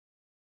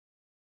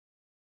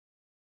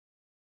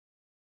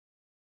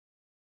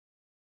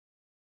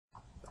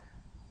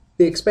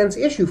The expense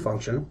issue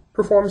function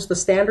performs the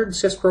standard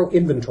SysPro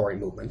inventory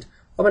movement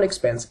of an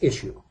expense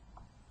issue.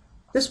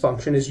 This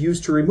function is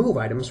used to remove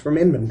items from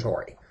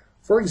inventory.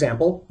 For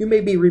example, you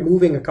may be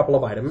removing a couple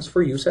of items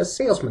for use as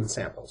salesman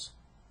samples.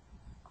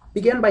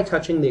 Begin by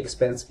touching the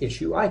expense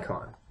issue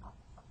icon,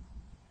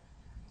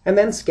 and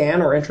then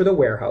scan or enter the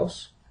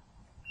warehouse,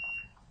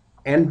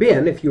 and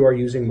bin if you are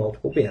using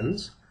multiple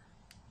bins,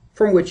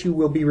 from which you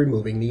will be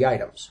removing the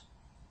items.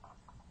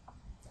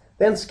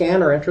 Then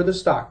scan or enter the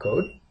stock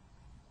code,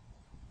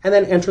 and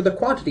then enter the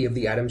quantity of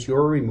the items you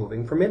are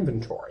removing from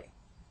inventory.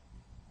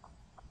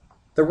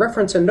 The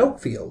reference and note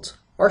fields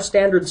are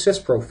standard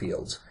SysPro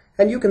fields,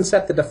 and you can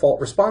set the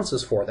default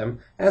responses for them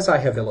as I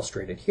have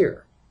illustrated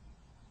here.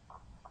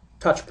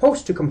 Touch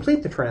Post to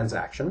complete the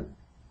transaction,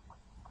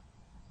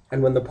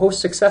 and when the Post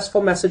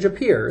Successful message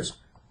appears,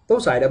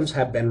 those items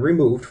have been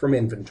removed from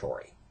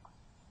inventory.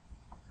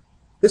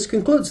 This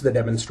concludes the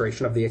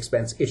demonstration of the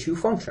expense issue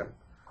function.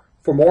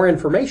 For more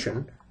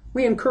information,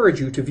 we encourage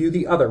you to view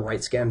the other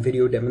riteSCAN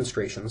video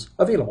demonstrations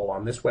available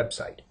on this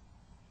website.